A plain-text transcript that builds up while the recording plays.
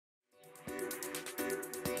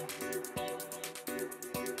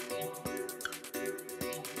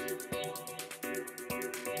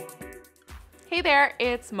Hey there,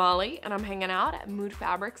 it's Molly, and I'm hanging out at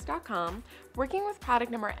moodfabrics.com, working with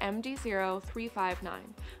product number MD0359,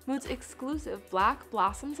 Mood's exclusive Black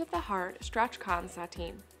Blossoms of the Heart Stretch Cotton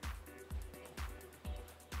Sateen.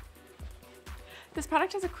 This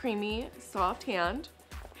product has a creamy, soft hand.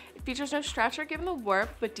 It features no stretch or given the warp,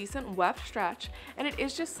 but decent weft stretch, and it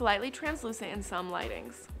is just slightly translucent in some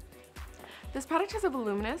lightings. This product has a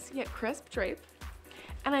voluminous yet crisp drape,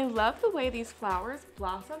 and I love the way these flowers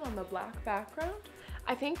blossom on the black background.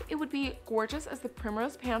 I think it would be gorgeous as the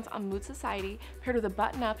primrose pants on Mood Society paired with a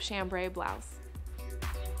button-up chambray blouse.